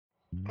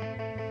You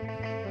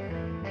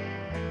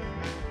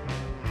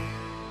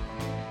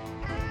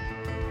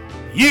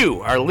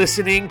are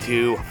listening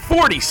to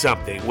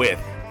 40-something with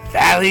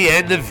Valley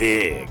and the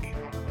Vig.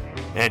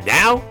 And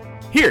now,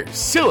 here's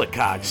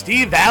Silicon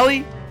Steve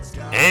Valley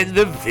and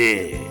the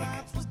Vig.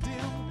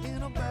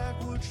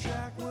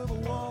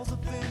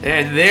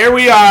 And there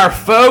we are,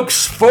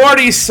 folks.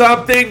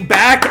 40-something,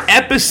 back,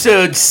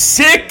 episode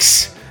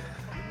 6.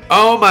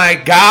 Oh my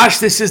gosh,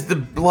 this is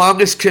the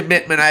longest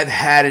commitment I've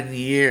had in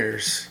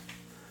years.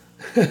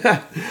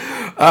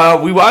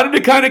 We wanted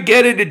to kind of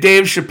get into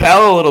Dave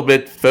Chappelle a little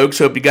bit, folks.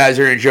 Hope you guys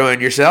are enjoying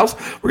yourselves.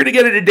 We're going to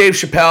get into Dave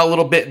Chappelle a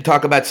little bit and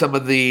talk about some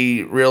of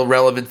the real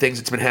relevant things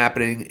that's been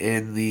happening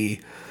in the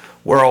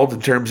world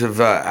in terms of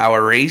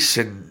our race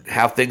and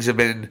how things have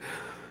been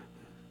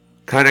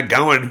kind of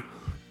going,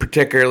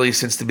 particularly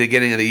since the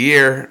beginning of the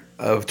year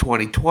of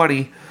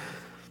 2020.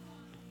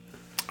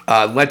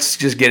 Let's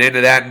just get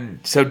into that. And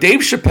so Dave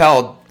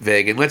Chappelle,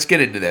 Vig, and let's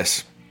get into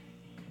this.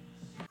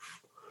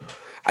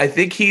 I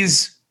think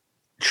he's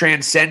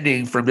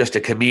transcending from just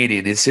a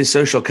comedian. It's his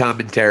social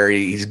commentary.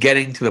 He's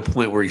getting to the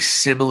point where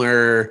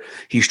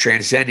he's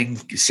transcending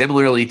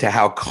similarly to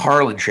how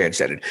Carlin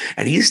transcended.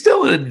 And he's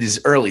still in his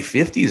early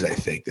 50s, I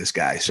think, this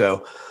guy.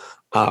 So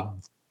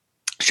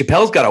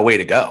Chappelle's got a way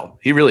to go.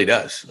 He really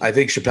does. I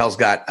think Chappelle's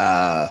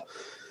got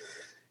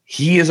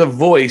he is a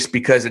voice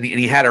because and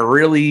he had a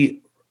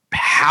really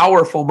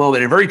powerful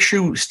moment, a very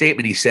true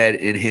statement he said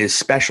in his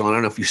special. I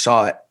don't know if you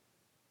saw it.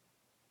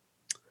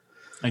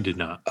 I did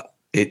not.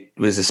 It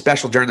was a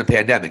special during the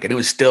pandemic, and it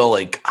was still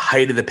like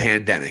height of the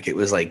pandemic. It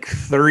was like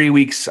 3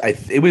 weeks.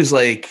 It was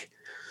like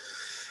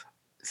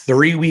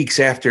 3 weeks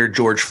after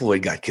George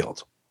Floyd got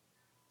killed,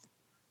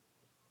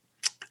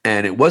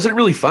 and it wasn't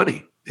really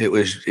funny. There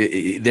was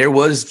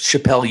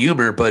Chappelle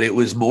humor, but it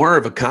was more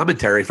of a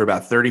commentary for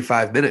about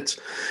 35 minutes,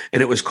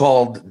 and it was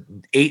called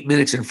 8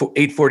 minutes and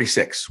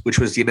 8:46, which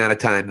was the amount of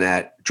time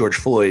that George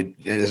Floyd,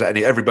 as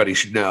everybody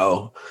should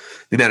know,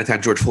 the amount of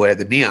time George Floyd had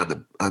the knee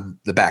on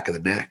the back of the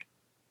neck.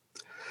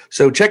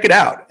 So check it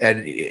out.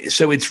 And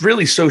so it's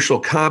really social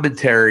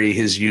commentary,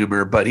 his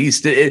humor, but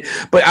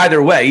but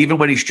either way, even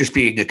when he's just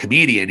being a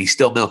comedian, he's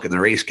still milking the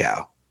race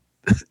cow,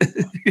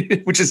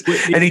 which is,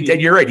 and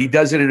you're right. He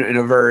does it in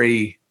a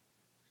very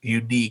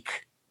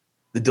unique,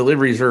 the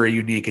delivery is very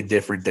unique and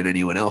different than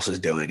anyone else is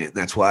doing it. And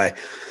that's why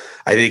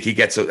I think he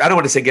I don't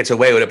want to say gets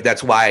away with it, but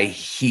that's why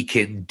he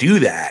can do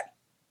that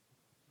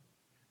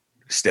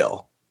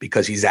still,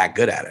 because he's that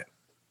good at it.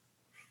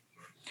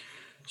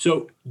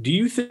 So do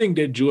you think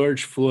that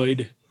George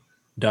Floyd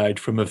died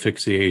from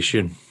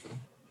asphyxiation,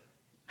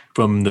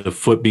 from the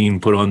foot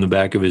being put on the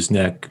back of his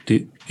neck?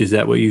 Is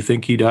that what you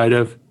think he died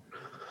of?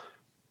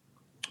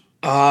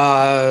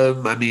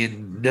 I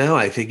mean, no,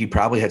 I think he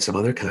probably had some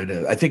other kind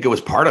of, I think it was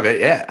part of it.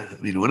 Yeah. I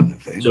mean, one of the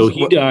things. So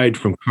he died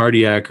from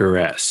cardiac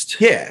arrest.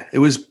 Yeah. It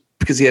was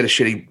because he had a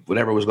shitty,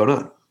 whatever was going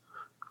on.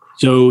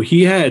 So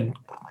he had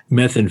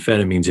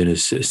methamphetamines in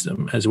his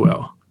system as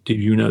well.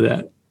 Did you know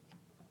that?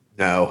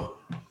 No.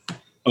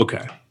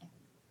 Okay.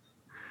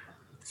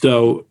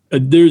 So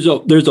there's a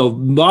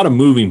lot of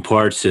moving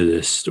parts to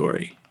this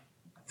story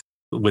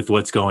with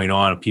what's going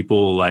on.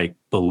 People like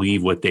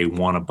believe what they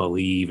want to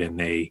believe, and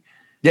they.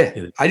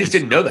 Yeah, I just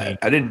didn't know that.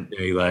 I didn't.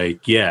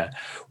 Yeah.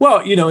 Well,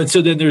 and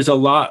so then there's a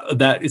lot of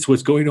that. It's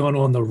what's going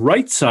on the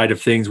right side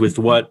of things with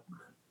what,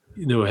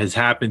 has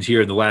happened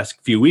here in the last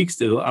few weeks.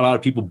 A lot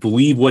of people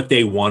believe what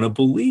they want to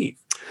believe.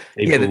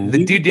 They believe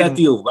the dude that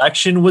the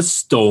election was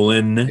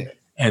stolen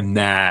and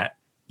that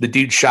the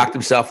dude shocked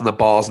himself in the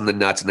balls and the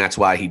nuts, and that's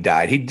why he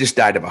died. He just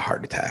died of a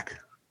heart attack.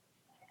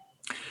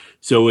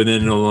 So, and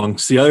then along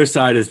the other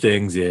side of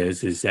things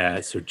is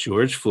that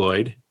George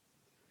Floyd,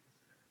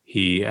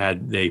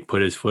 they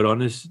put his foot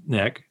on his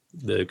neck.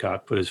 The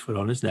cop put his foot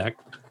on his neck,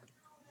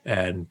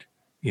 and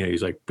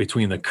he's like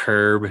between the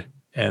curb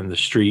and the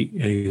street,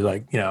 and he's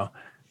like, and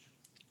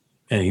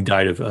he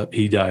died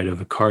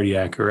of a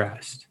cardiac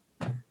arrest.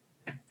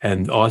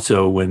 And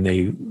also, when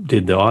they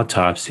did the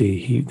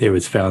autopsy, they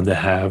was found to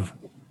have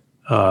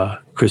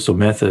crystal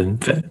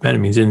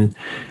methamphetamines in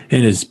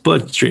his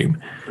bloodstream.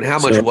 And how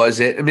much was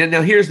it? I mean,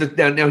 now here's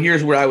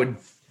where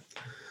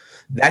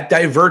that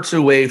diverts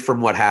away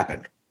from what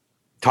happened.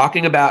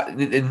 Talking about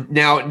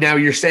now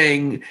you're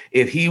saying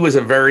if he was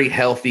a very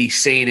healthy,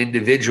 sane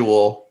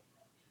individual,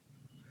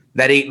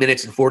 that 8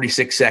 minutes and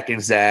 46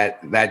 seconds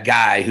that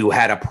guy who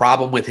had a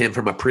problem with him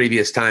from a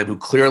previous time, who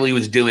clearly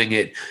was doing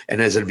it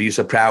and has an abuse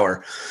of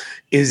power,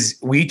 is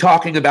we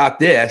talking about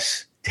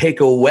this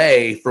take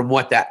away from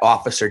what that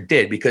officer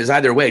did? Because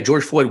either way,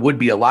 George Floyd would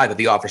be alive if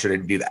the officer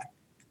didn't do that.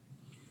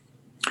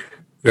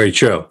 Very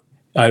true.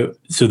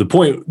 So the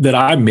point that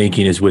I'm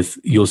making is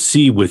you'll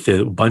see with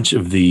a bunch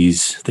of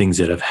these things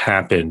that have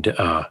happened,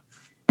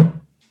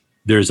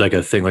 there's like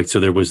a thing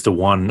so there was the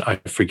one, I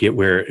forget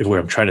where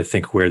I'm trying to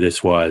think where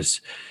this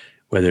was,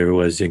 whether it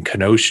was in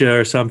Kenosha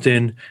or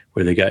something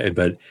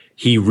but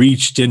he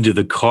reached into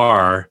the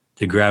car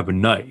to grab a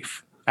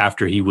knife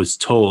after he was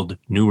told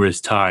numerous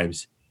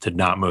times to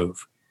not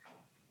move.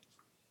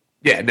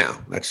 Yeah, no,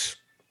 that's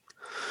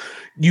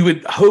you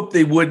would hope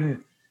they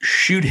wouldn't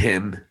shoot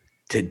him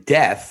to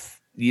death.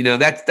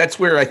 That's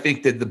where I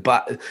think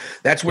that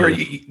that's where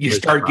you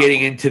start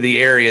getting into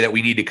the area that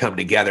we need to come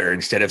together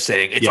instead of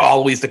saying it's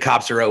always the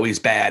cops are always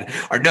bad,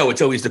 or no,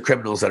 it's always the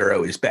criminals that are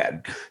always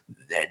bad.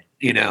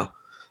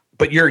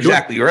 But you're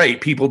exactly right.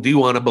 People do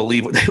want to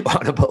believe what they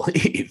want to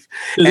believe.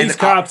 So these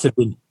cops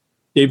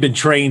they've been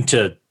trained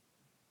to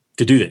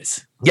do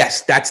this.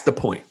 Yes, that's the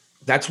point.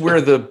 That's where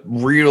the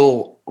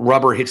real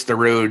rubber hits the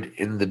road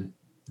in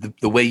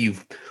the way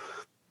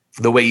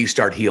you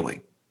start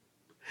healing.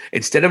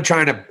 Instead of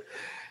trying to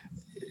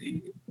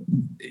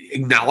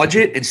acknowledge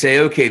it and say,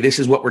 okay, this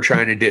is what we're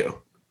trying to do.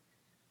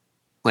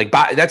 Like,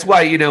 that's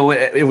why,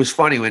 it was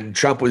funny when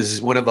Trump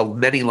was one of the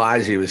many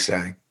lies he was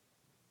saying.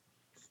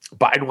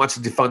 Biden wants to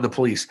defund the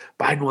police.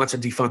 Biden wants to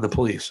defund the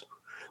police.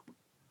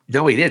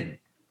 No, he didn't.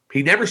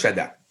 He never said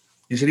that.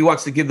 He said he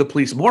wants to give the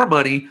police more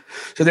money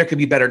so there can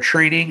be better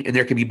training and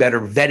there can be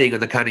better vetting on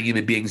the kind of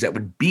human beings that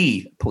would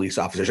be police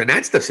officers. And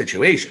that's the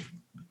situation.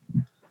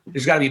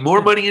 There's got to be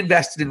more money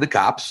invested in the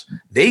cops.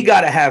 They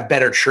got to have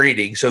better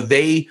training. So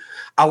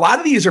a lot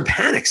of these are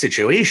panic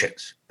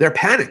situations. They're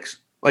panics.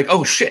 Like,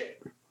 oh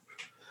shit.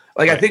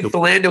 Like, I think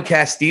Philando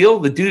Castile,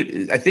 the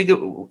dude, I think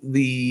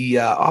the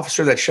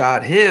officer that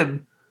shot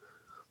him,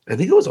 I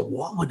think it was a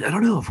woman. I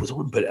don't know if it was a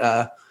woman,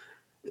 but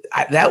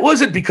that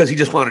wasn't because he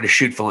just wanted to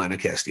shoot Philando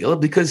Castile,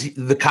 because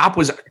the cop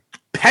was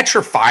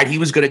petrified he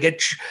was going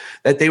to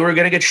that they were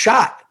going to get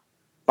shot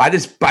by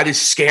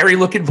this scary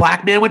looking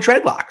black man with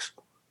dreadlocks.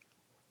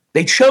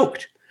 They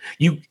choked.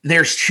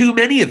 There's too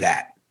many of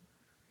that.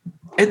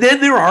 And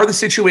then there are the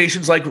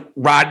situations like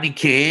Rodney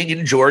King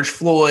and George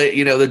Floyd,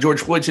 the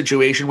George Floyd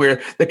situation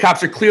where the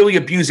cops are clearly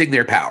abusing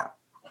their power.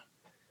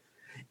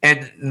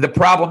 And the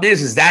problem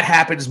is that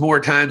happens more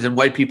times than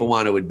white people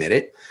want to admit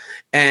it.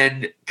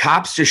 And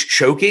cops just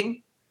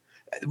choking.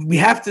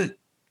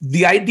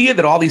 The idea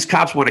that all these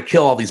cops want to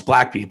kill all these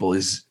black people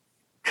is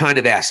kind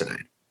of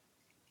asinine.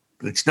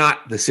 It's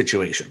not the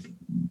situation.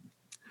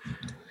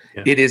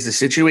 Yeah. It is the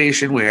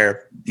situation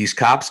where these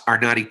cops are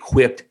not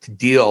equipped to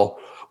deal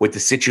with the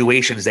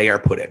situations they are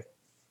put in.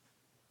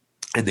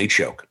 And they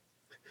choke.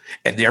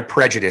 And their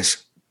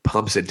prejudice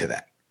pumps into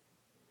that.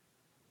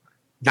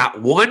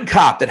 Not one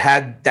cop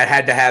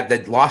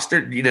that lost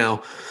their,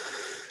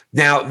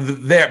 Now,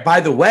 by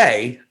the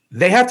way,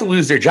 they have to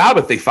lose their job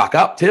if they fuck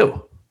up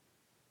too.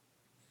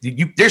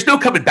 There's no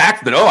coming back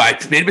from it. Oh, I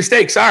made a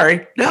mistake.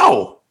 Sorry.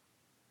 No,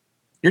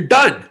 you're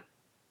done.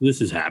 This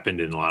has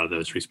happened in a lot of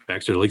those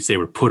respects, or at least they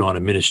were put on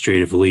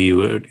administrative leave.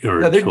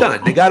 No, they're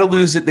done. They got to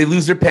lose it. They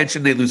lose their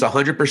pension. They lose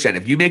 100%.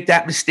 If you make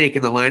that mistake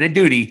in the line of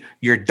duty,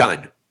 you're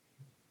done.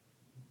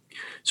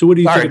 So what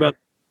do you think about?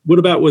 What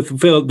about with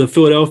the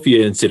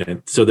Philadelphia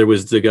incident? So there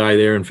was the guy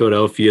there in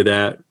Philadelphia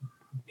that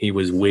he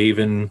was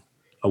waving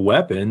a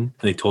weapon, and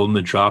they told him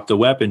to drop the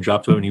weapon,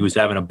 and he was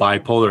having a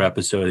bipolar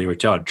episode. They were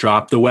telling,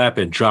 drop the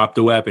weapon,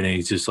 and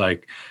he's just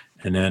like,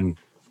 and then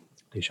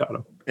they shot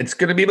him. It's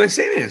going to be my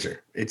same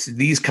answer. It's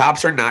these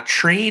cops are not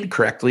trained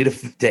correctly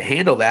to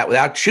handle that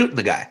without shooting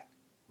the guy.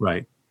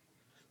 Right.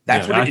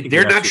 That's what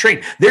they're not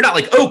trained. They're not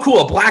like, oh,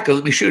 cool, a black guy,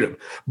 let me shoot him.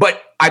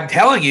 But I'm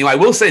telling you, I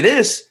will say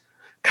this: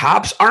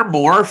 cops are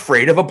more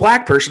afraid of a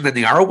black person than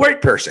they are a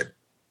white person.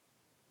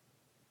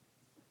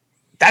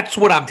 That's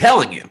what I'm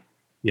telling you.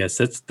 Yes,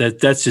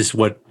 that's just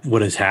what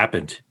has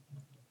happened.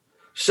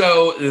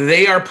 So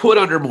they are put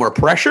under more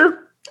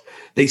pressure.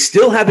 They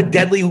still have a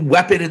deadly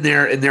weapon in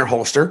their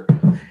holster,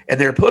 and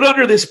they're put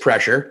under this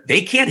pressure.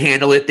 They can't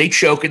handle it. They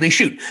choke and they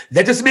shoot.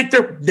 That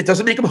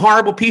doesn't make them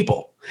horrible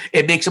people.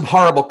 It makes them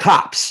horrible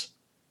cops.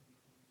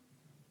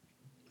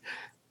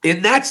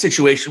 In that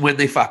situation, when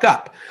they fuck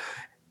up.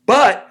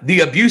 But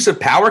the abuse of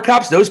power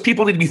cops, those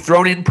people need to be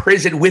thrown in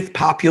prison with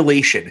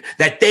population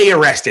that they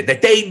arrested,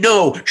 that they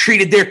know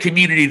treated their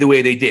community the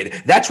way they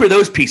did. That's where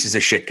those pieces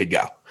of shit could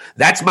go.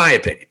 That's my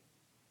opinion.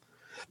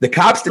 The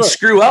cops that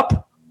screw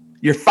up,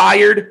 you're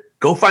fired.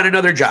 Go find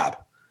another job.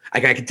 I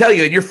can tell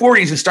you, in your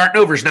 40s and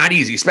starting over is not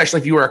easy, especially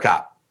if you were a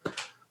cop.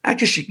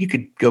 You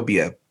could go be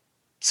a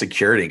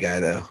security guy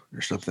though,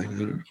 or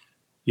something.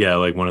 Yeah,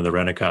 like one of the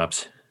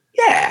rent-a-cops.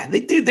 Yeah,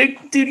 they do.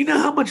 You know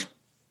how much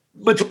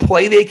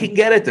play they can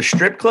get at the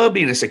strip club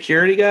being a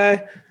security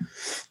guy?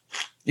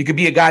 You could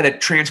be a guy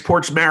that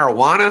transports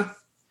marijuana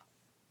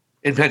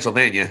in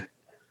Pennsylvania.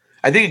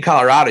 I think in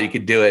Colorado you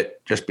could do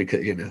it just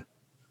because,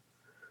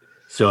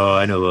 So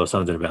I know a little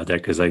something about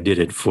that because I did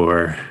it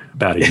for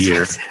about a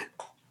year,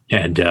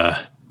 and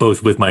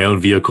both with my own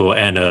vehicle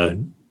and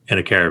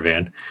a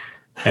caravan.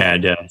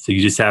 And so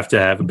you just have to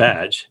have a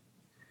badge.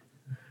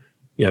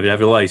 You have to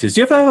have a license.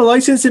 Do you have to have a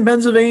license in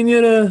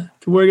Pennsylvania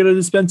to work at a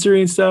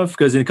dispensary and stuff?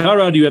 Because in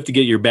Colorado, you have to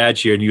get your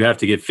badge here, and you have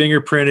to get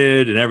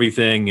fingerprinted and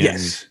everything. And,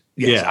 yes.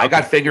 Yeah, I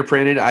got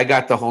fingerprinted. I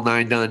got the whole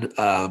nine done.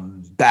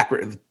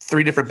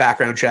 3 different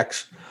background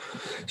checks.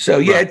 So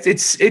yeah, right.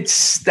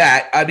 It's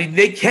that. I mean,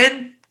 they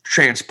can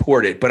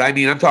transport it, but I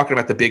mean, I'm talking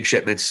about the big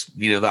shipments.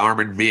 The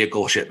armored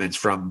vehicle shipments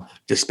from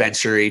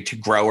dispensary to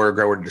grower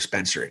to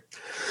dispensary.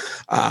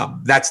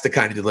 That's the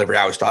kind of delivery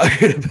I was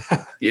talking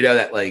about.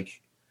 That like.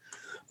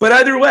 But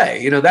either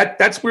way,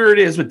 that's where it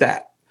is with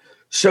that.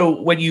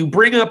 So when you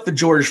bring up the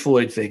George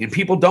Floyd thing, and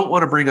people don't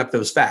want to bring up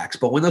those facts,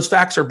 but when those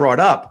facts are brought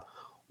up,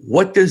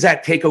 what does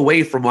that take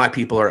away from why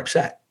people are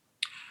upset?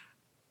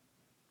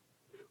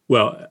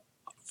 Well,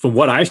 from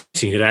what I've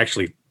seen, it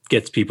actually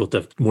gets people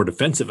more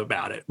defensive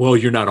about it. Well,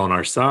 you're not on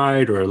our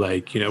side, or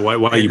like, why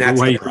are you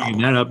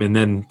bringing that up? And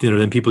then,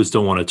 then people just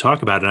don't want to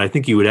talk about it. And I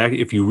think you would,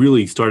 if you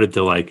really started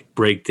to like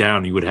break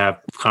down, you would have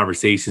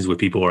conversations with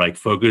people or like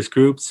focus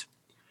groups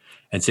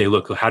and say,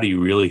 look, how do you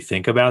really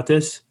think about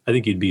this? I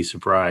think you'd be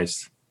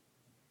surprised.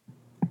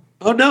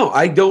 Oh, no,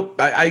 I don't.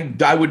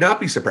 I would not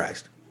be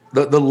surprised.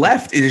 The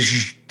left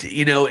is,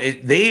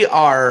 they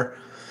are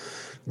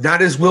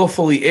not as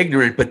willfully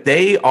ignorant, but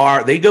they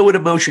go with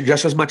emotion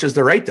just as much as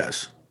the right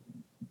does.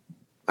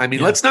 I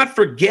mean, let's not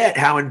forget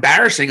how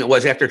embarrassing it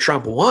was after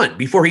Trump won,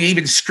 before he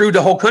even screwed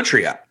the whole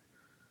country up.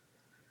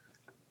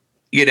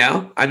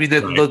 I mean, the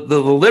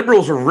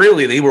liberals were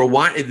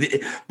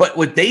but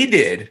what they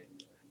did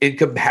in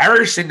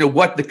comparison to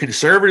what the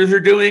conservatives are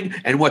doing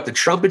and what the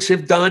trumpets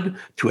have done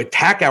to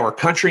attack our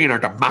country and our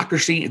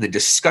democracy in the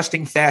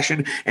disgusting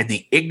fashion and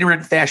the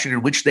ignorant fashion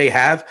in which they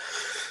have,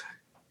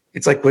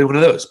 it's like one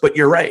of those. But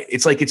you're right.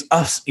 It's like it's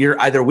us. You're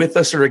either with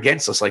us or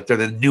against us. Like they're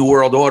the New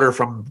World Order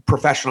from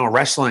professional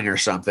wrestling or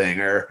something.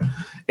 And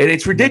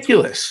it's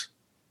ridiculous.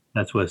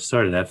 That's what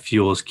started. That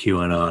fuels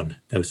QAnon.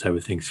 Those type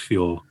of things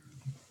fuel.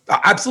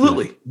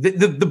 Absolutely.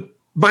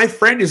 My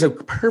friend is a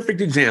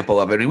perfect example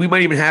of it. I mean, we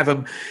might even have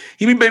him.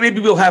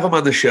 Maybe we'll have him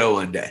on the show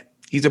one day.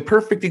 He's a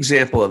perfect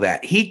example of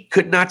that. He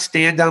could not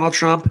stand Donald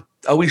Trump.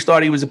 Always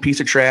thought he was a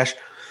piece of trash.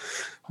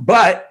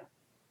 But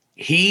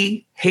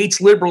he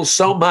hates liberals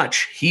so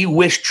much, he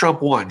wished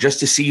Trump won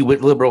just to see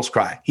what liberals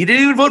cry. He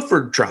didn't even vote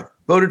for Trump,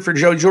 voted for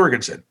Joe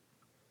Jorgensen.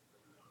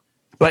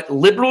 But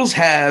liberals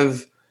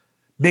have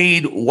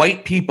made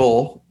white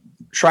people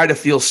try to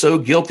feel so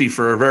guilty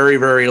for a very,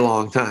 very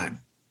long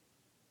time.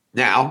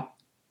 Now,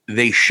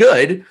 they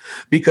should,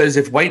 because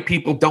if white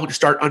people don't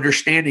start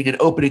understanding and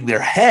opening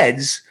their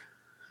heads,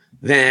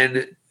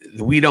 then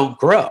we don't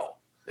grow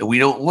and we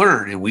don't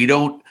learn and we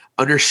don't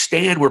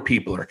understand where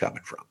people are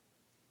coming from.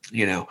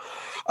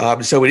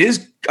 So it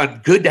is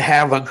good to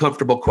have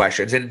uncomfortable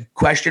questions and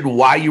question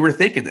why you were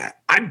thinking that.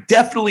 I'm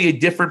definitely a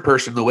different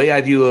person, the way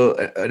I view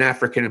an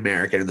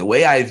African-American and the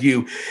way I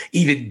view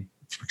even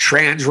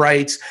trans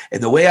rights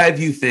and the way I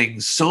view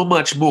things so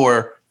much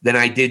more than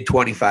I did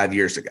 25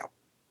 years ago.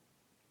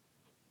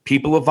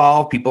 People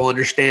evolve, people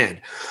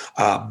understand.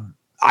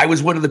 I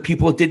was one of the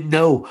people that didn't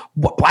know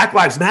what Black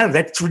Lives Matter.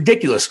 That's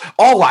ridiculous.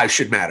 All lives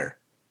should matter.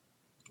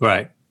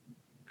 Right.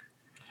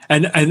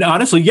 And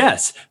honestly,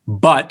 yes.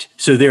 But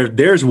so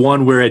there's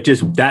one where it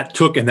just that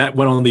took and that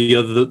went on the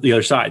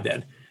other side.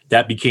 Then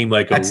that became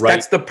like that's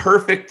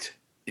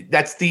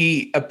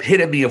the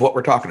epitome of what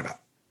we're talking about.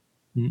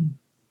 Mm-hmm.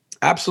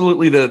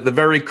 Absolutely, the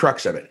very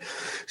crux of it.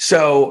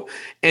 So,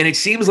 and it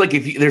seems like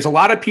there's a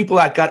lot of people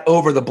that got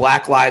over the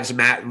Black Lives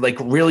Matter, like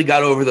really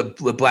got over the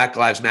Black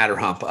Lives Matter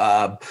hump.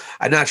 I'm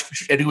not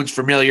sure if anyone's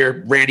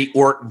familiar. Randy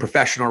Orton,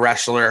 professional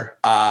wrestler,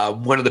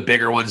 one of the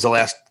bigger ones the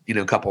last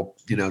couple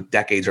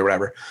decades or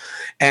whatever,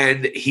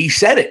 and he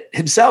said it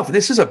himself. And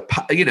this is a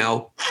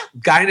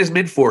guy in his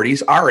mid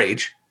 40s, our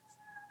age,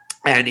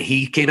 and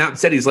he came out and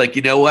said, he's like,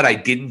 you know what, I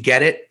didn't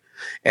get it.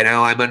 And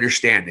now I'm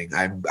understanding.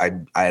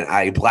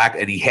 I black,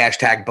 and he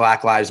hashtagged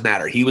Black Lives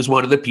Matter. He was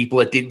one of the people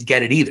that didn't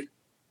get it either.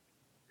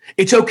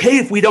 It's okay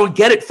if we don't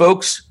get it,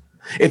 folks.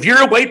 If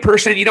you're a white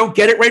person and you don't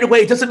get it right away,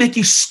 it doesn't make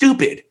you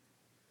stupid.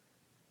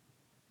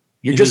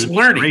 You're just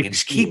learning and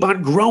just keep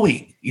on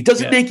growing. It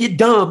doesn't make you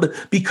dumb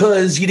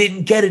because you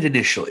didn't get it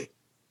initially.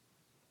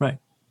 Right.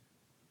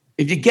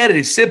 If you get it,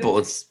 it's simple.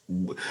 It's,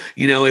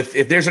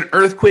 if there's an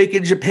earthquake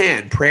in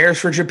Japan, prayers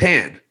for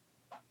Japan.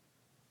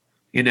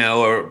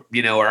 Or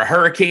a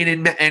hurricane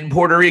in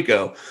Puerto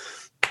Rico,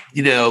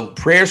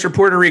 prayers for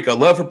Puerto Rico,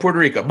 love for Puerto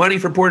Rico, money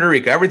for Puerto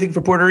Rico, everything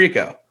for Puerto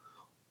Rico.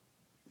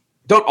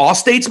 Don't all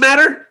states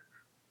matter?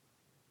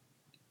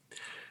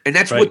 And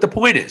that's what the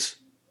point is.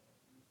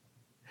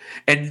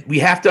 And we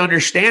have to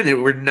understand that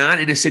we're not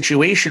in a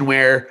situation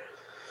where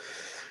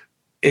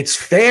it's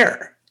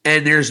fair.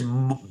 And there's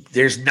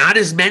not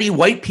as many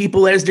white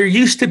people as there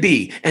used to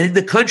be. And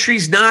the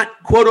country's not,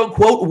 quote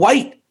unquote,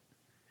 white.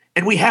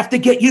 And we have to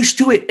get used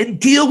to it and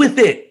deal with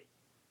it.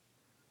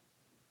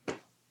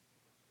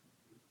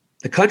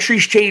 The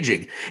country's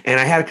changing. And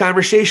I had a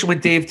conversation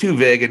with Dave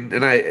Tuvig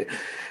and I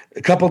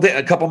a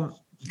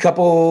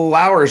couple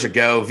hours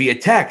ago via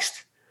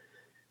text.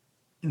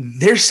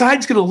 Their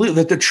side's going to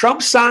lose. The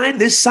Trump side,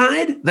 this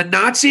side, the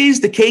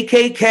Nazis, the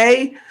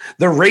KKK,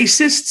 the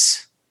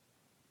racists.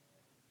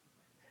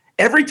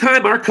 Every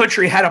time our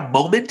country had a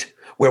moment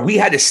where we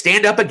had to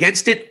stand up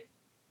against it,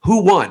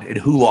 who won and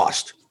who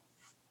lost?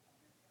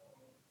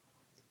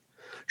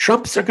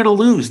 Trumps are going to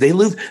lose. They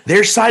lose.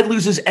 Their side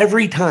loses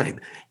every time.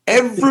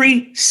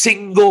 Every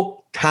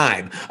single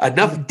time.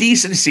 Enough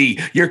decency.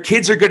 Your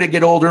kids are going to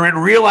get older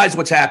and realize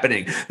what's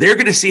happening. They're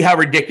going to see how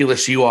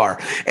ridiculous you are.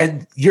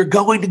 And you're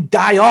going to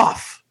die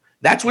off.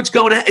 That's what's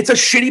going on. It's a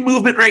shitty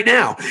movement right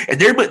now. And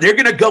they're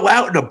going to go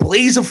out in a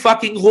blaze of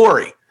fucking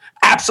glory.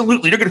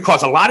 Absolutely. They're going to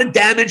cause a lot of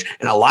damage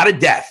and a lot of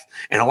death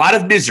and a lot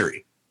of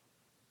misery.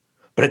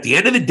 But at the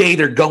end of the day,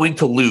 they're going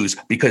to lose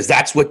because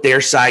that's what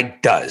their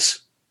side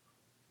does.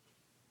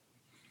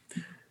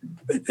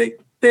 But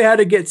they had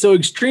to get so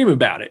extreme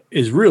about it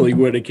is really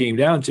what it came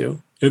down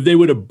to. If they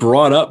would have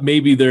brought up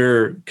maybe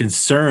their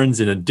concerns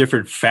in a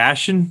different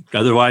fashion,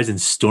 otherwise in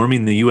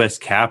storming the U.S.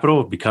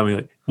 Capitol, becoming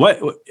like,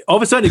 what? All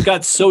of a sudden it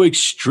got so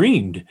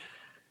extreme.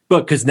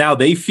 But because now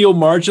they feel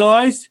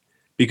marginalized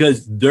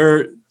because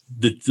they're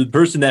the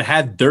person that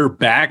had their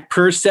back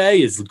per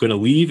se is going to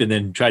leave and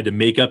then tried to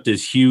make up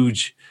this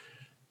huge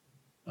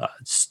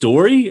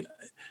story.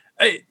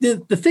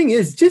 The thing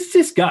is,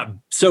 this got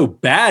so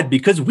bad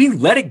because we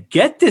let it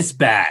get this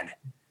bad.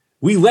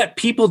 We let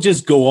people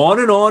just go on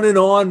and on and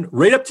on,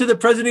 right up to the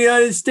president of the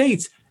United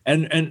States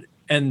and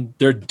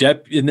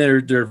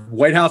their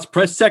White House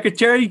press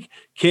secretary,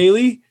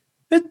 Kayleigh.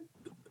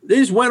 They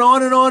just went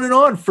on and on and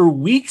on for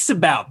weeks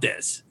about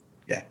this.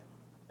 Yeah,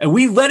 and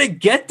we let it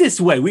get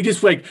this way. We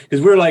just because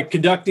we're like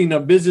conducting a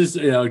business,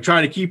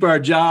 trying to keep our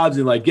jobs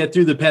and like get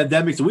through the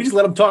pandemic. So we just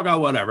let them talk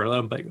about whatever.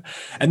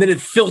 And then it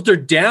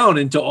filtered down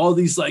into all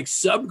these like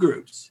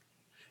subgroups.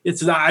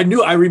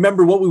 I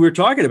remember what we were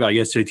talking about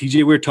yesterday, TJ.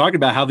 We were talking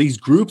about how these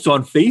groups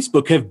on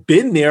Facebook have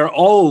been there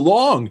all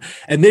along,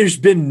 and there's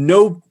been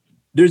no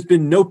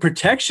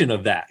protection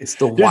of that. It's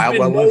the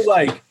wild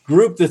like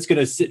group that's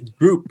going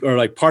to or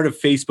like part of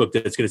Facebook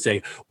that's going to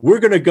say, we're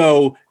going to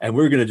go and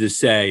we're going to just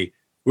say,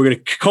 we're going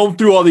to comb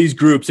through all these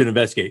groups and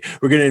investigate.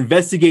 We're going to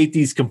investigate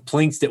these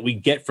complaints that we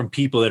get from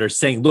people that are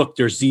saying, look,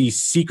 there's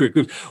these secret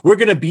groups. We're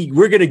going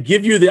to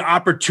give you the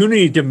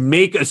opportunity to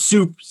make a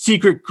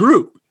secret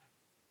group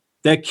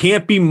that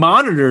can't be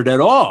monitored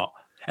at all.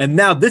 And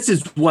now this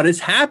is what has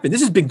happened.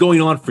 This has been going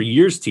on for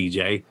years,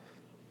 TJ.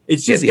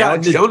 It's just the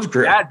Alex Jones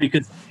group bad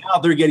because now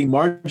they're getting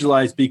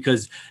marginalized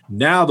because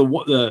now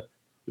the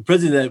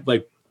president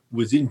that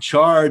was in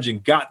charge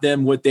and got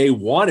them what they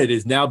wanted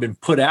has now been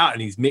put out,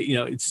 and he's made,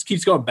 it just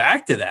keeps going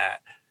back to that.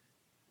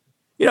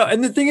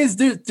 And the thing is,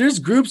 there's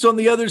groups on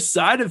the other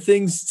side of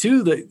things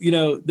too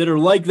that that are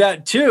like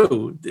that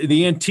too.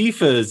 The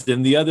Antifas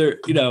and the other,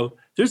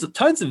 there's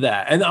tons of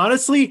that. And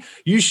honestly,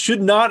 you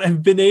should not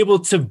have been able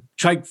to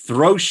try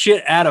throw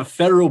shit at a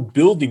federal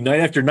building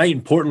night after night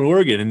in Portland,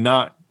 Oregon, and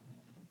not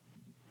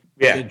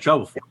get in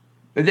trouble for it.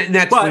 And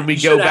that's when we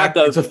go back.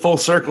 It's a full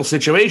circle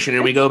situation,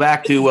 and we go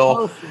back to,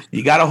 well,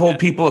 you got to hold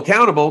people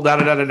accountable. Da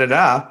da da da da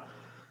da.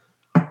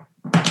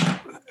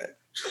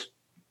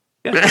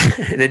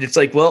 And then it's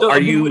like, well, are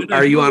you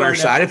on our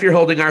side if you're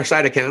holding our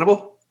side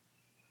accountable?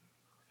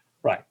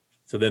 Right.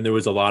 So then there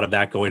was a lot of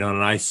that going on,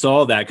 and I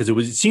saw that because it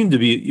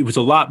was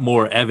a lot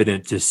more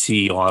evident to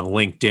see on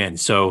LinkedIn.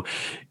 So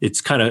it's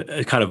kind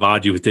of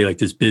odd you would say like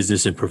this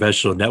business and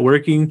professional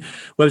networking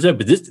website,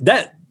 but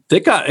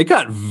it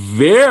got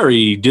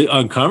very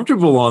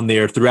uncomfortable on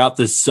there throughout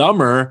the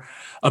summer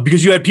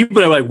because you had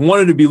people that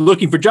wanted to be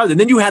looking for jobs, and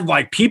then you had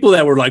people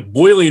that were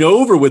boiling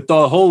over with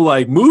the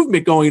whole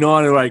movement going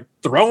on and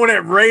throwing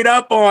it right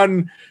up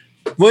on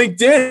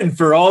LinkedIn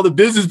for all the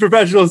business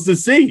professionals to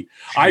see.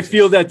 I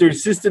feel that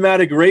there's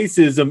systematic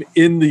racism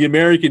in the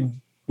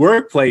American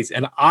workplace,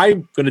 and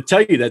I'm going to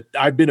tell you that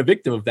I've been a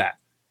victim of that.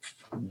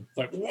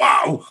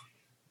 Wow.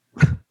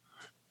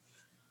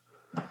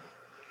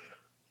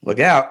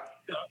 Look out.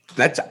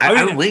 That's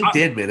on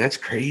LinkedIn, man. That's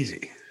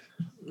crazy.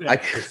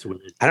 I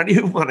don't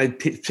even want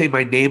to say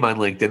my name on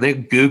LinkedIn. They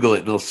Google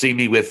it and they'll see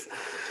me with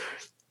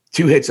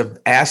 2 hits of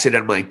acid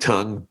on my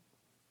tongue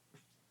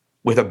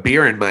with a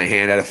beer in my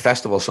hand at a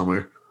festival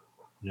somewhere.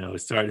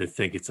 It's starting to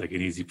think it's like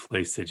an easy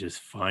place to just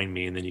find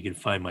me, and then you can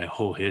find my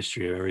whole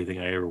history of everything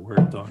I ever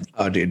worked on.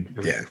 Oh, dude.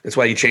 Yeah. That's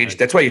why you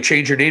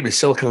change your name to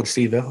Silicon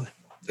Steve Valley.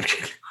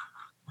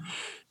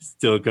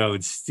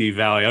 Silicon Steve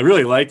Valley. I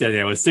really like that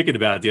name. I was thinking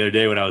about it the other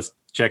day when I was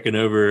checking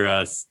over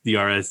the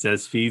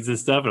RSS feeds and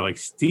stuff, and I'm like,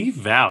 Steve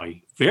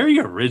Valley, very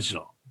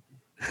original.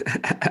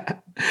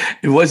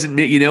 It wasn't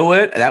me. You know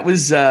what? That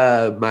was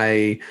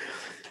the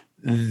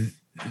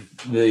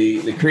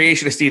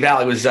creation of Steve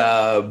Valley was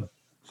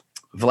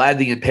Vlad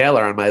the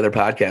Impaler on my other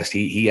podcast.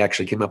 He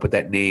actually came up with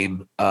that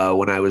name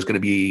when I was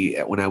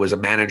a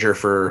manager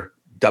for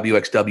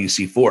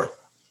WXWC4.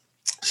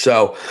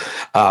 So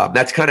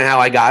that's kind of how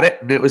I got it,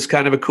 and it was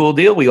kind of a cool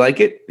deal. We like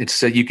it.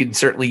 It's you can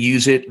certainly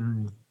use it.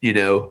 And,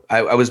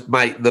 I was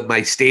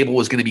my stable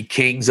was going to be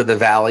Kings of the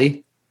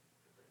Valley.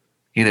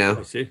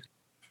 I see.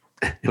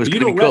 It was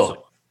going to be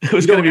cool. It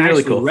was going to be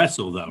really cool.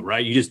 Wrestle though,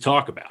 right? You just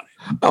talk about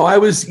it. Oh, I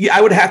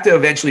would have to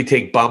eventually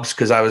take bumps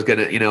because I was going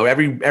to,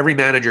 every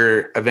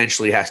manager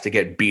eventually has to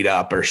get beat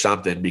up or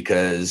something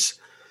because,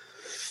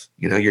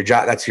 your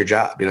job, that's your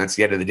job. That's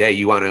the end of the day.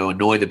 You want to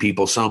annoy the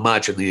people so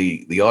much and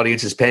the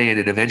audience is paying,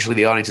 and eventually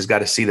the audience has got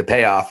to see the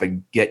payoff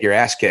and get your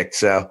ass kicked.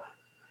 So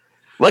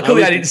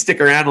luckily I didn't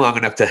stick around long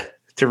enough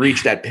to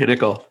reach that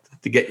pinnacle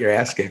to get your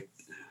ass kicked.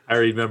 I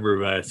remember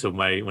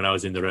when I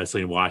was into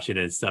wrestling watching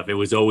it and stuff, it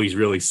was always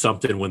really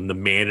something when the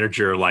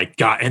manager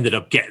ended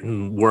up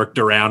getting worked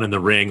around in the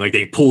ring. Like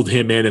they pulled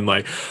him in and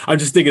I'm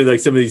just thinking like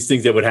some of these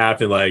things that would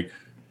happen. Like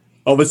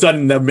all of a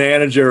sudden the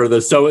manager or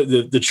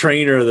the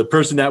trainer or the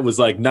person that was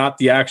like not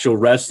the actual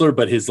wrestler,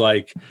 but his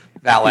like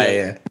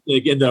valet, they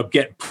ended up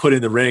getting put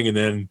in the ring. And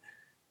then,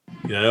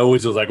 it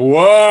always was like,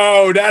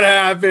 whoa, that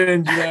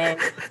happened. He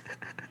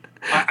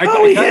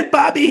hit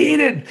Bobby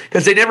Heenan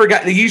because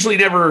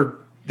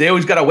they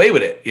always got away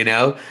with it,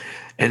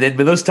 And then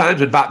those times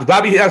when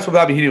that's when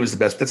Bobby Heenan was the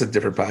best. That's a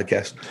different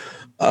podcast.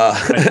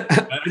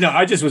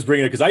 I just was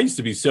bringing it because I used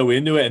to be so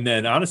into it. And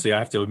then honestly, I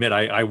have to admit,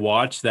 I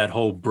watched that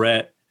whole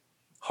Bret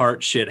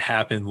Hart shit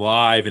happen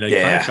live, and it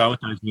kind of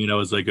traumatized me, and I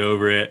was like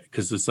over it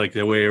because it's like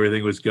the way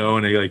everything was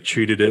going. I like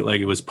treated it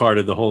like it was part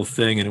of the whole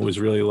thing, and it was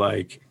really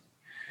like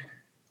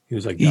he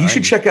was like. You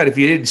should check out if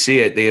you didn't see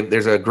it.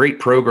 There's a great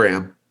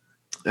program.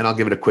 And I'll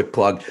give it a quick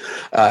plug.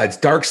 It's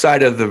Dark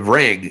Side of the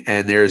Ring,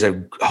 and there's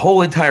a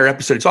whole entire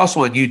episode. It's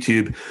also on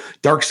YouTube.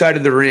 Dark Side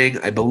of the Ring.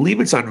 I believe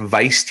it's on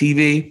Vice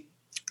TV,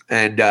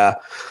 and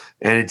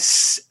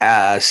it's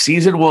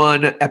season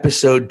 1,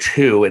 episode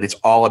 2, and it's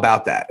all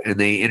about that. And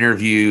they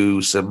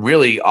interview some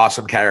really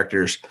awesome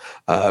characters: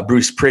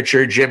 Bruce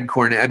Pritchard, Jim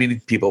Cornette. I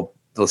mean, people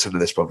listen to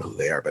this won't know who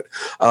they are, but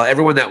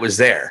everyone that was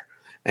there.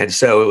 And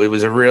so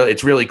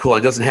it's really cool.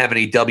 It doesn't have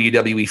any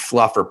WWE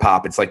fluff or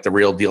pop. It's like the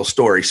real deal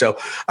story. So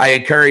I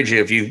encourage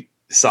you, if you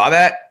saw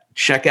that,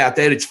 check out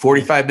that. It's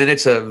 45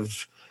 minutes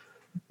of,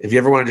 if you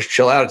ever want to just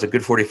chill out, it's a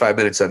good 45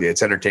 minutes of you.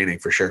 It's entertaining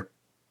for sure.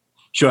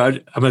 Sure.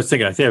 I'm going to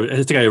think, I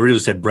think I originally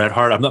said Bret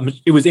Hart.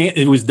 It was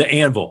the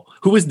Anvil.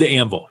 Who was the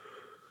Anvil?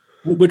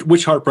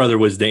 Which Hart brother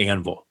was the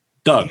Anvil?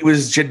 Doug. He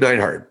was Jim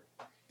Neidhart.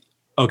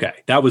 Okay.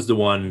 That was the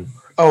one.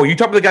 Oh, you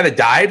talking about the guy that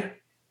died?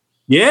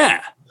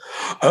 Yeah.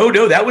 Oh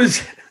no, that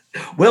was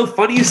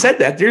funny you said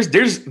that.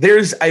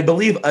 There's I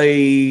believe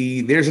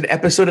there's an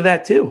episode of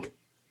that too.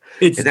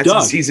 And that's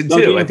Doug. In season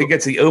 2. I think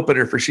that's the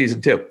opener for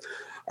season 2.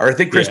 Or I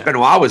think Chris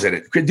Benoit was in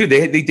it. Dude,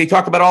 they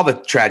talk about all the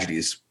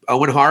tragedies.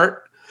 Owen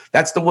Hart,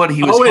 that's the one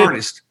he was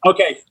harnessed.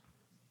 Okay.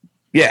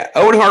 Yeah,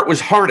 Owen Hart was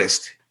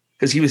harnessed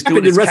because he was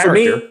doing his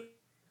character.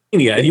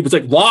 And he was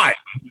like live.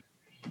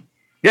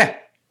 Yeah,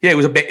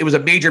 it was a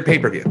major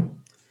pay-per-view.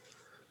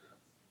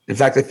 In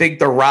fact, I think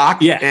The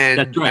Rock,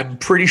 and right. I'm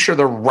pretty sure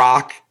The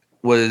Rock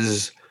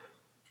was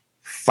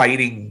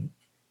fighting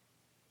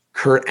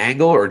Kurt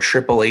Angle or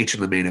Triple H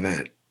in the main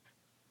event.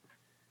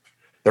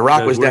 The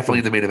Rock was definitely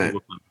in the main event.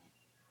 I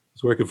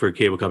was working for a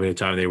cable company at the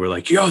time. They were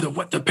like, yo,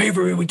 the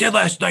pay-per-view we did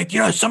last night,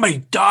 somebody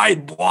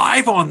died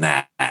live on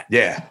that.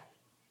 Yeah.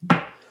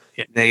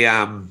 They,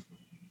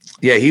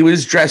 he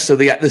was dressed. So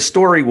the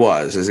story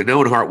was, as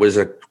Owen Hart was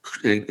an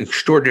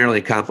extraordinarily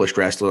accomplished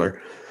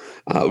wrestler,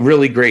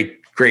 really great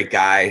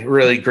guy,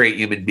 really great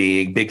human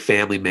being, big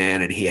family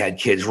man, and he had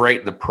kids right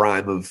in the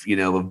prime of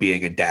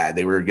being a dad.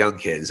 They were young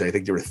kids. I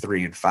think they were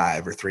 3 and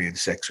 5 or 3 and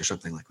 6 or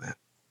something like that.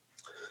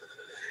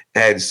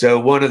 And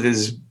so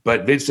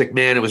but Vince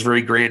McMahon, it was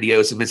very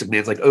grandiose, and Vince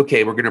McMahon's like,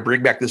 okay, we're going to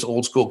bring back this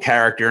old school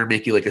character and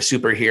make you like a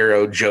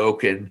superhero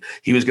joke, and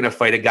he was going to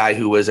fight a guy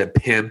who was a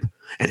pimp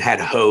and had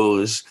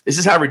hose. This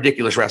is how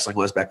ridiculous wrestling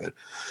was back then.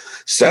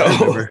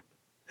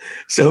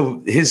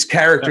 So his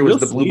character was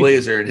the Blue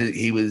Blazer, and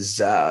he was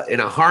in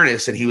a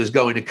harness, and he was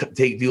going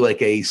to do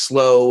like a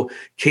slow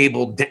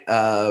cable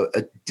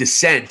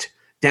descent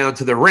down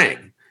to the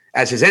ring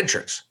as his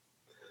entrance.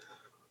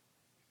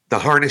 The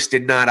harness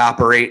did not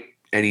operate,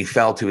 and he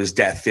fell to his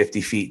death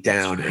 50 feet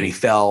down, and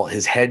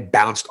his head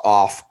bounced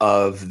off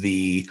of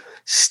the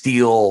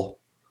steel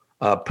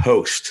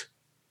post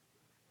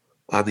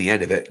on the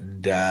end of it.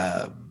 And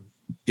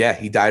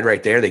he died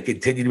right there. They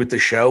continued with the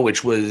show,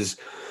 which was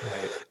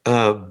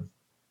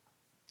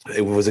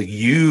it was a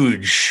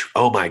huge,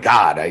 oh my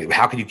God,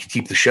 how can you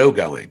keep the show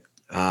going?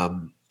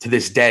 To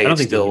this day,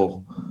 it's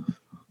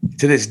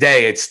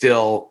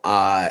still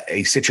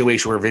a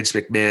situation where Vince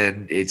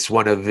McMahon, it's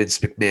one of Vince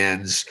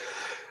McMahon's,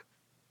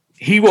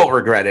 he won't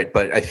regret it,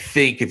 but I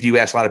think if you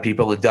ask a lot of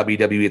people in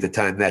WWE at the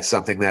time, that's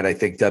something that I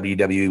think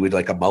WWE would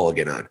like a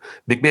mulligan on.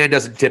 McMahon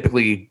doesn't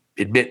typically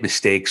admit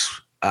mistakes,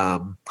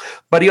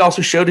 but he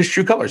also showed his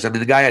true colors. I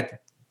mean, the guy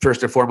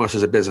first and foremost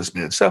is a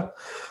businessman. So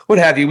what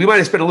have you? We might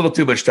have spent a little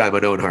too much time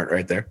on Owen Hart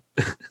right there.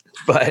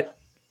 But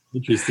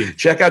interesting.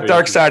 Check out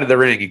Dark Side of the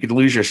Ring. You could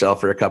lose yourself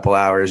for a couple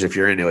hours if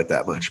you're into it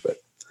that much. But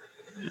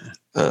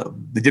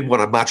they did one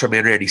on Macho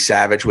Man Randy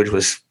Savage, which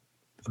was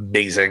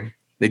amazing.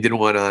 They did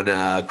one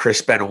on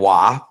Chris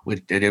Benoit,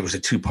 and it was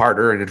a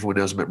 2-parter. And everyone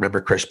knows, remember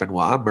Chris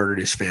Benoit murdered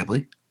his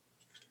family.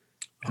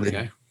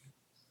 Okay.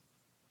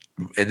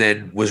 And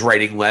then was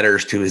writing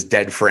letters to his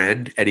dead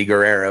friend, Eddie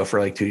Guerrero, for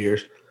like 2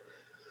 years.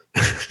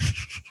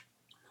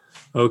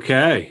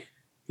 Okay.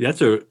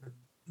 That's an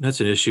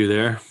issue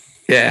there.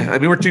 Yeah. I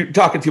mean, we're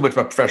talking too much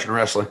about professional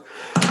wrestling.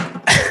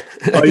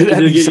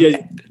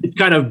 It's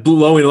kind of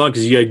blowing along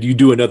because you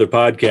do another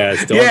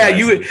podcast. Yeah.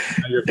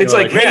 It's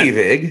like, hey,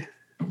 Vig.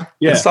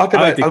 Yeah, let's talk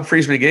about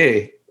Humphreys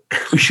McGee.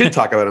 We should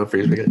talk about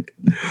Humphreys McGee.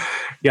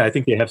 Yeah, I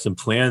think they have some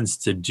plans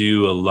to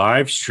do a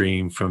live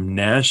stream from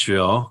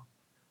Nashville.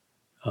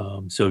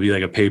 So it'd be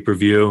like a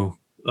pay-per-view.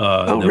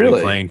 Oh, they'll really?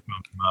 be playing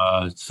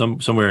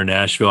from somewhere in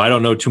Nashville. I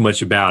don't know too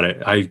much about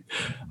it.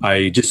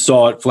 I just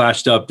saw it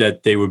flashed up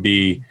that they would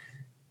be,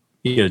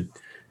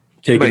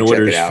 taking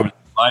orders for the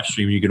live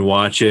stream. You can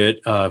watch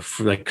it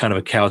for like kind of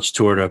a couch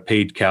tour, a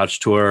paid couch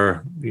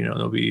tour.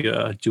 They'll be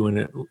doing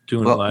it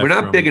live. We're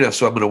not big enough,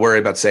 so I'm going to worry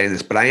about saying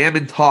this, but I am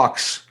in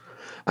talks.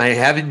 I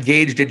have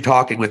engaged in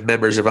talking with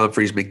members of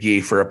Humphreys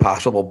McGee for a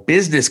possible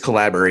business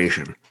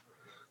collaboration.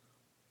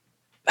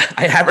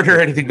 I haven't heard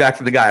anything back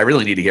from the guy I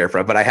really need to hear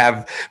from, but I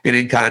have been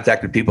in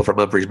contact with people from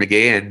Humphreys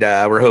McGee, and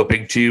we're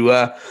hoping to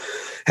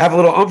have a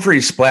little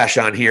Humphreys splash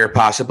on here,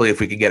 possibly if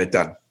we can get it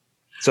done.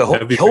 So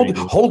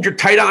hold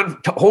tight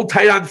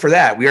on for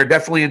that. We are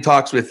definitely in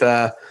talks with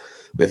that.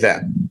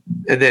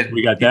 And then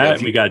we got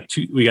that. We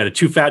got a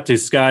Too Fat to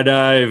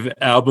Skydive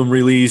album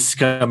release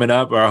coming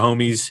up. Our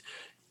homies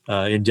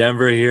in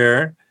Denver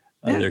here,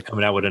 they're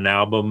coming out with an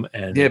album,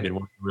 and they've been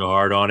working real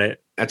hard on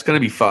it. That's going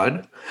to be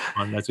fun.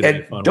 That's going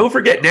to be fun. Don't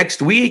forget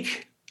next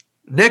week,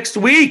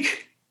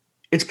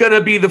 it's going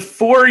to be the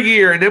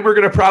 4-year, and then we're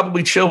going to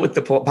probably chill with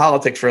the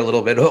politics for a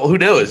little bit. Who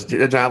knows?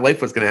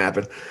 Life was going to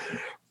happen.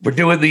 We're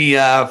doing the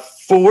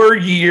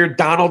 4-year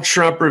Donald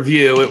Trump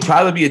review. It'll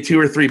probably be a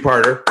 2 or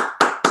 3-parter.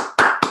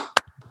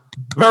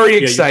 Very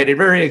excited.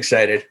 Very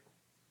excited.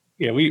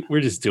 Yeah,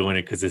 we're just doing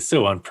it because it's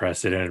so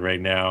unprecedented right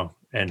now.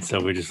 And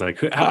so we're just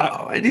like,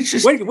 and it's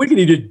just what can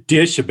you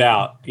dish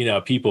about,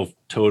 people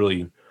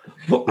totally.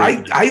 Well,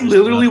 I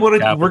literally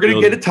want to, we're going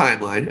to get a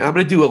timeline. I'm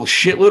going to do a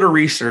shitload of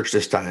research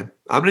this time.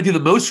 I'm going to do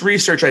the most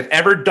research I've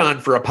ever done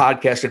for a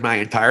podcast in my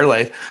entire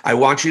life. I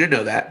want you to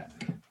know that.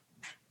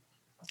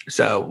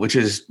 So,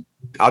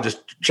 I'll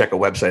just check a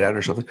website out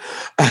or something.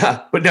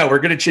 But no, we're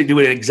going to do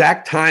an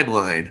exact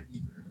timeline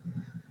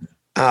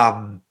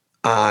on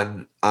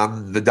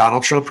the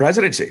Donald Trump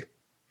presidency,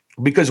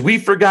 because we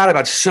forgot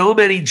about so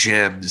many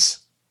gems.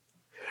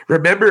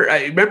 Remember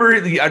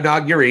the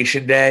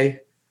inauguration day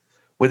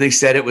when they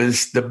said it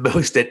was the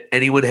most that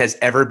anyone has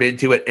ever been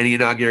to at any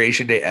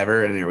inauguration day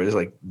ever, and there was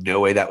like no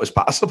way that was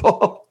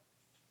possible.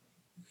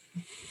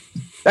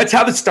 That's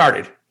how this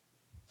started.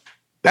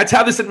 That's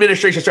how this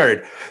administration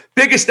started.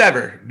 Biggest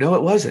ever. No,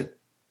 it wasn't.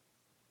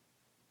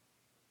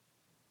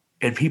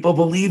 And people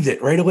believed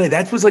it right away.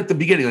 That was like the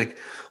beginning. Like,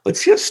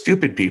 let's see how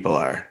stupid people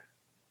are.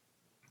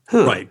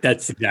 Huh. Right.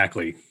 That's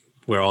exactly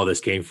where all this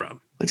came from.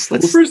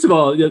 Well, first of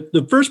all,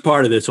 the first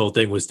part of this whole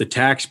thing was the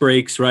tax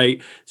breaks, right?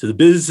 So the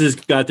businesses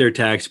got their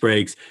tax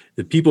breaks.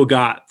 The people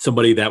got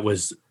somebody that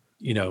was,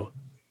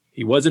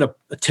 he wasn't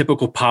a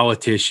typical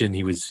politician.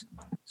 He was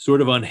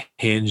sort of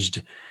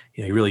unhinged.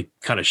 He really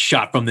kind of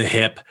shot from the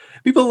hip.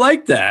 People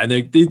liked that.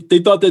 And they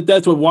thought that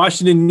that's what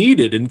Washington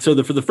needed. And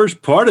so for the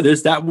first part of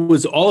this, that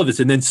was all of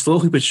this. And then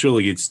slowly but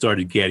surely it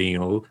started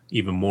getting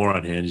even more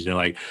unhinged. You're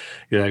like,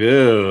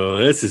 oh,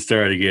 this is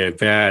starting to get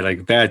bad,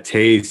 like bad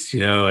taste,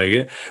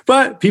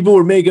 but people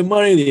were making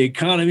money. The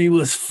economy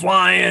was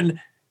flying,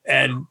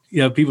 and,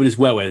 people just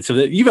went with it. So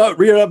that you got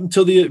reared up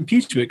until the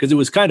impeachment, because it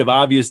was kind of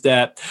obvious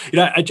that,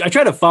 I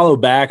try to follow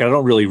back, and I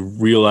don't really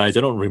realize,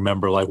 I don't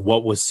remember like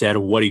what was said or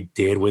what he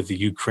did with the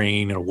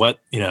Ukraine or what,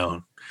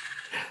 We're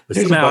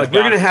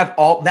going to have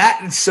all that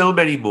and so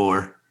many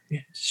more.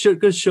 It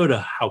showed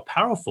how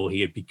powerful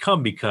he had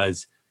become,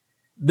 because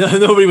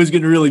nobody was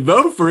going to really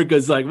vote for it,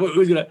 because like,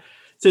 who's going to?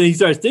 So he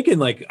starts thinking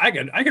like, I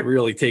could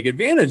really take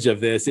advantage of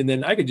this, and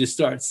then I could just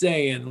start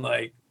saying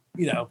like,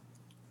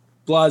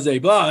 blase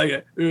blah.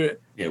 And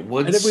it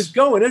was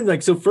going in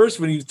like, so first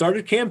when he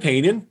started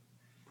campaigning,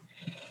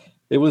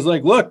 it was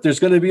like, look, there's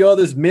going to be all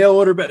this mail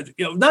order,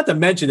 not to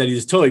mention that he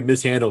just totally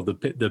mishandled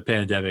the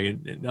pandemic,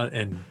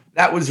 and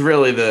that was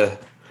really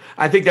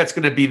I think that's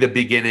going to be the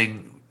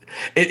beginning.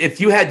 If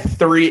you had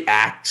 3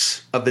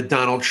 acts of the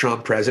Donald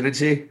Trump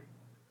presidency,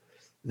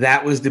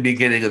 that was the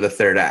beginning of the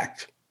 3rd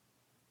act.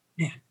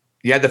 Yeah.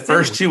 You had the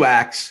first 2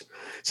 acts.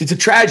 So it's a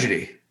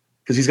tragedy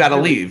because he's got to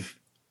leave.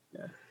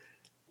 Yeah.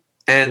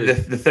 And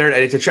the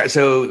third,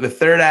 so the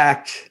 3rd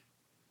act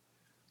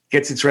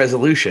gets its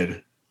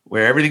resolution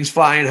where everything's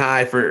flying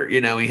high for,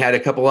 he had a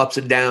couple ups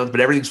and downs, but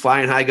everything's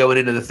flying high going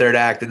into the 3rd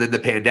act. And then the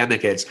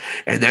pandemic hits,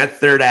 and that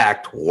 3rd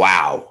act,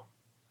 wow.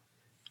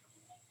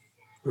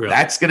 Really?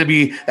 That's gonna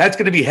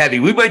be heavy.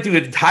 We might do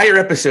an entire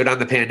episode on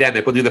the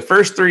pandemic. We'll do the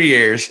first 3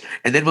 years,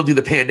 and then we'll do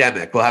the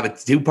pandemic. We'll have a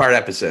 2-part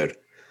episode.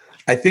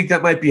 I think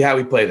that might be how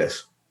we play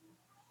this.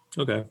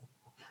 Okay.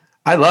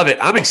 I love it.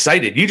 I'm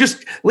excited.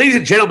 Ladies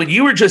and gentlemen,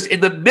 you were just in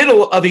the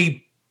middle of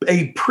a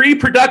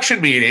pre-production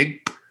meeting.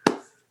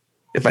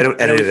 If I don't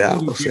edit it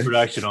out,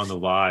 pre-production on the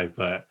live,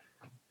 but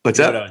what's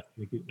up?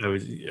 I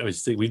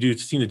was thinking, we do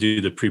seem to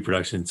do the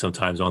pre-production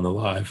sometimes on the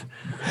live.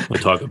 We'll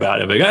talk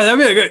about it. But that'd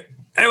be good.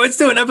 Hey, let's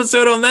do an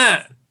episode on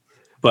that.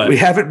 But we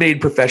haven't made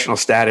professional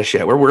status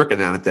yet. We're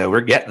working on it, though. We're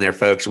getting there,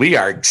 folks. We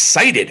are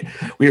excited.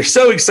 We are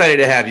so excited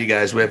to have you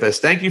guys with us.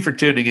 Thank you for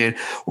tuning in.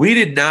 We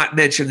did not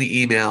mention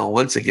the email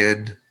once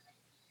again.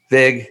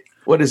 Vig,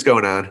 what is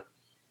going on?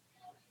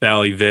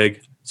 Valley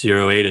Vig.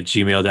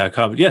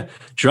 08@gmail.com. Yeah.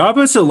 Drop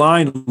us a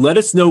line. Let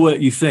us know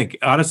what you think.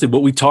 Honestly,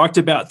 what we talked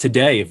about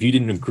today, if you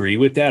didn't agree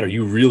with that, or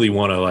you really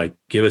want to like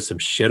give us some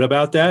shit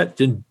about that,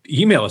 then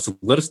email us.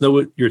 Let us know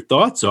what your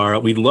thoughts are.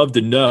 We'd love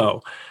to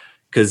know,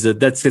 because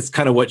that's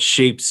kind of what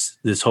shapes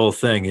this whole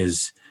thing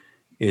is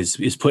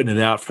putting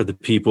it out for the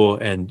people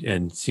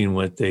and seeing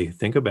what they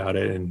think about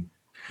it. And,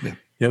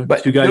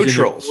 but two guys no in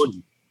trolls. their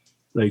 40s,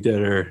 like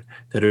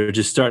that are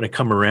just starting to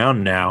come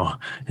around now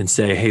and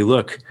say, hey,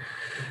 look,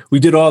 we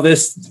did all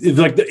this.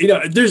 Like,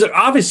 there's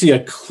obviously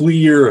a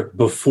clear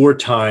before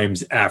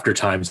times, after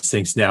times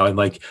things now. And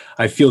like,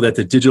 I feel that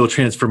the digital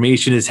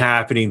transformation is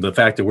happening. The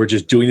fact that we're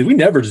just doing it. We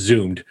never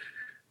Zoomed.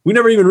 We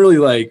never even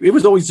really it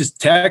was always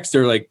just text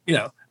or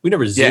we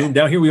never Zoomed.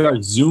 Down here we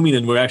are Zooming,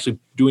 and we're actually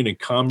doing a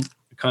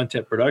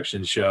content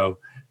production show.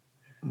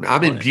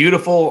 I'm in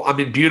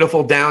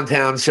beautiful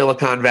downtown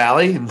Silicon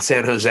Valley in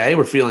San Jose.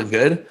 We're feeling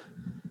good.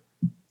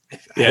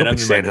 I hope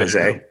it's San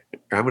Jose.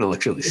 I'm going to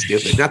look really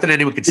stupid. Not that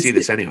anyone can see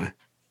this anyway.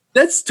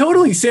 That's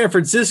totally San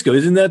Francisco.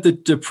 Isn't that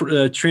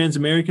the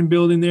Trans-American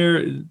building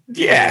there?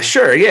 Yeah,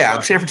 sure. Yeah,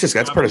 I'm San Francisco.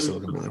 That's part of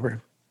Silicon Valley.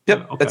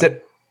 Yep, okay. That's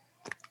it.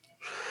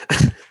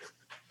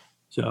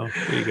 So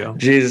there you go.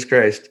 Jesus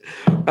Christ.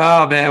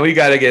 Oh, man, we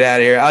got to get out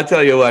of here. I'll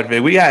tell you what,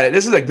 man. We had it.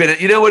 This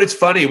is you know what? It's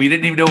funny. We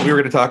didn't even know what we were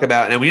going to talk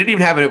about. And we didn't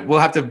even have it. We'll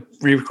have to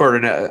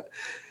re-record it,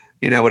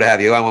 what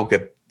have you. I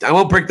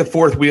won't break the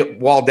fourth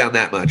wall down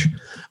that much.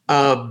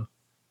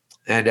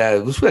 And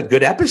this was a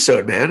good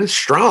episode, man. It's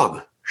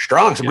strong.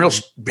 Some real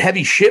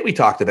heavy shit we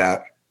talked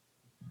about.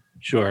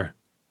 Sure.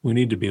 We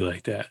need to be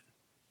like that.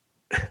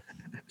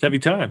 It's heavy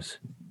times.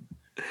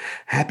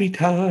 Happy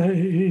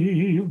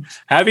times.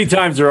 Happy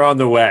times are on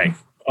the way.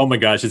 Oh my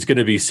gosh, it's going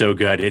to be so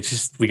good. It's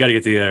just, we got to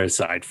get to the other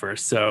side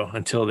first. So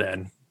until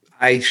then.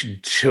 I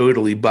should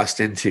totally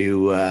bust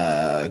into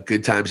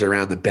Good Times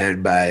Around the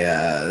Bend by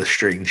the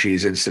String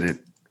Cheese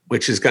Incident,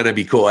 which is going to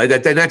be cool.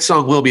 That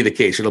song will be the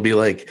case. It'll be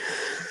like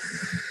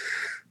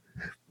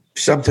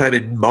sometime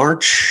in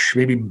March,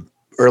 maybe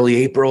early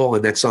April,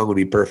 and that song would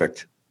be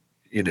perfect.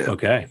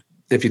 Okay.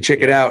 If you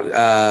check it out,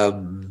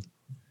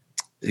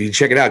 you can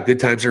check it out. Good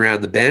Times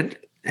Around the Bend,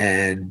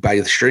 and by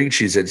the String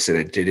Cheese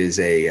Incident. It is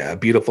a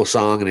beautiful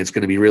song, and it's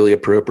going to be really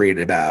appropriate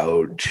in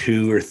about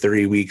 2 or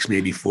 3 weeks,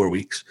 maybe 4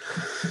 weeks.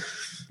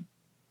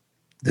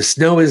 The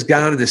snow is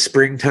gone and the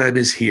springtime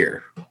is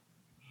here.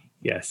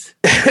 Yes.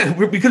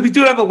 Because we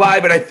do have a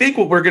live, and I think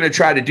what we're going to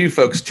try to do,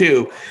 folks,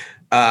 too,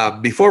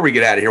 before we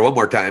get out of here one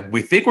more time,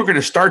 we think we're going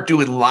to start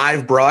doing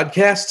live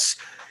broadcasts,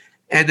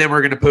 and then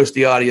we're going to post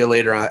the audio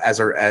later on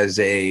as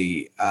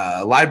a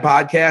live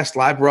podcast,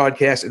 live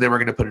broadcast, and then we're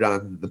going to put it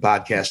on the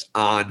podcast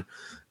on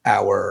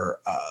our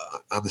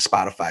on the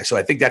Spotify. So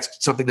I think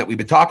that's something that we've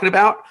been talking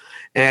about,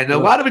 and a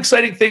lot of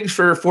exciting things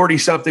for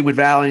 40-something with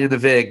Valley and the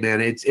Vig, man.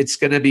 It's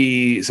going to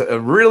be a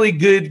really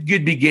good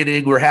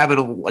beginning. We're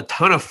having a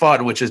ton of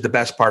fun, which is the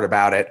best part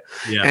about it,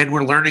 and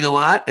we're learning a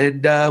lot.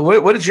 And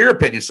what is your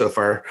opinion so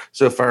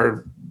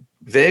far,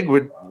 Vig?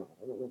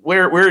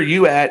 Where are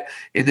you at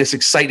in this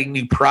exciting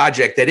new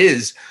project that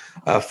is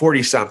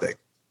 40-something?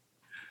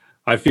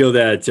 I feel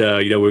that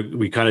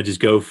we kind of just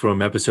go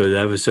from episode to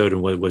episode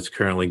and what's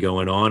currently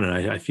going on,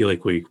 and I feel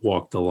like we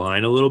walk the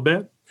line a little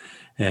bit,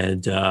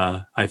 and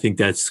I think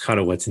that's kind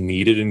of what's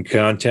needed in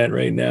content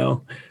right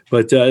now.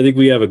 But I think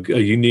we have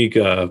a unique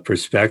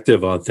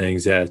perspective on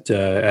things that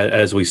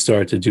as we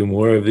start to do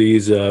more of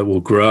these,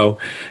 will grow,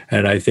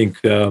 and I think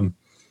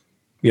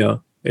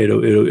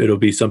It'll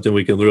be something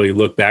we can really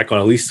look back on.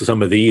 At least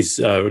some of these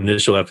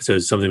initial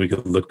episodes, something we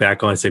can look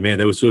back on and say, man,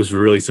 those were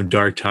really some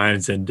dark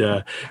times, and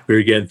we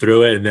were getting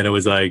through it. And then it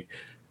was like,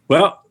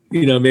 well,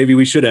 maybe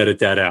we should edit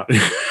that out.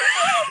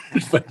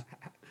 But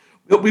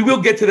we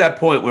will get to that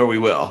point where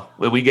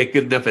when we get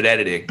good enough at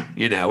editing.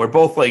 We're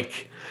both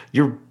like,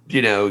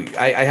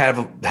 I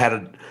have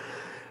had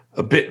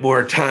a bit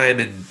more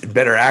time and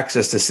better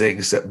access to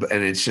things,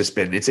 and it's just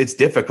been it's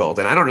difficult,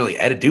 and I don't really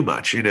do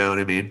much, you know what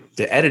I mean?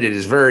 To edit it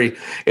is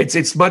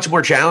it's much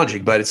more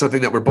challenging, but it's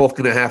something that we're both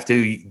going to have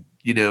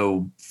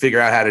to figure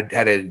out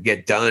how to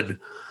get done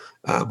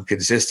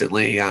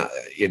consistently,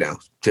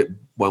 to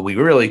when we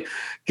really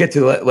get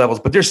to levels.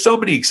 But there's so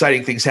many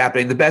exciting things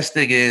happening. The best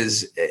thing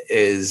is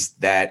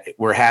that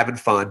we're having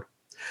fun.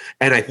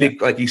 And I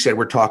think, like you said,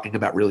 we're talking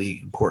about really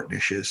important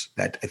issues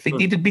that I think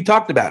need to be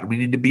talked about, and we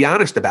need to be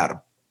honest about them.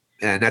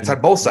 And that's on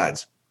both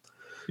sides.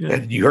 Yeah.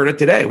 And you heard it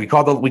today. We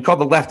called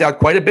the left out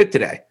quite a bit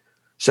today.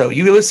 So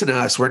you listen to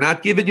us. We're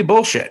not giving you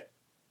bullshit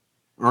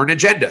or an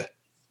agenda.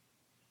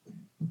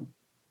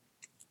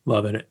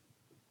 Loving it.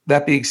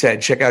 That being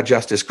said, check out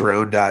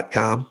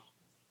justicegrown.com.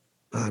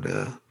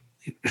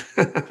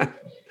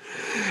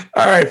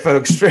 All right,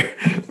 folks.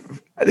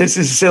 This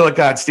is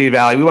Silicon Steve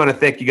Valley. We want to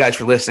thank you guys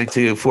for listening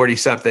to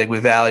 40-something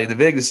with Valley and the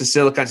Vig. This is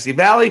Silicon Steve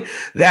Valley.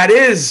 That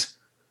is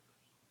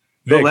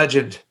the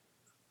legend.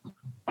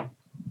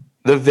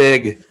 The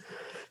Vig,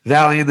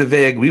 Valley and the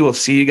Vig. We will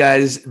see you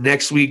guys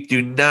next week.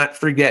 Do not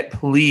forget,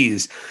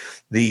 please,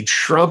 the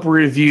Trump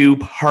review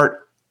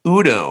part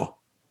uno,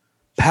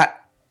 pas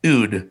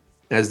une,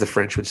 as the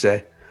French would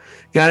say,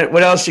 Got it.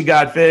 What else you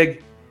got,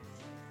 Fig?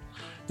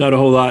 Not a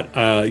whole lot.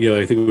 I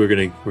think we're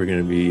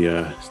gonna be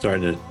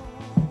starting to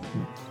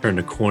turn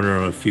the corner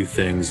on a few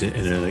things in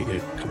a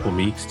couple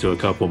weeks to a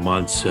couple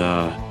months.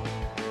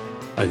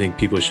 I think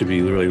people should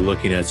be really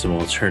looking at some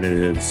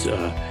alternatives.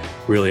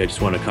 Really, I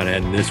just want to kind of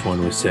end this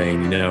one with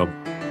saying, to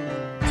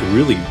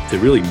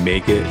really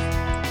make it,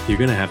 we're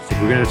gonna have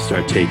to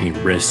start taking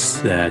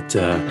risks that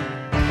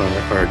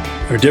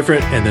are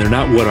different, and they're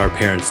not what our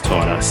parents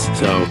taught us.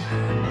 So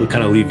we'll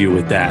kind of leave you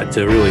with that.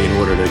 To really, in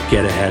order to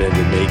get ahead and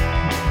to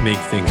make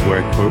things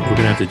work, we're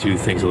gonna have to do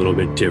things a little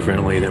bit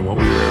differently than what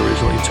we were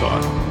originally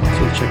taught.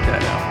 So check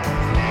that out.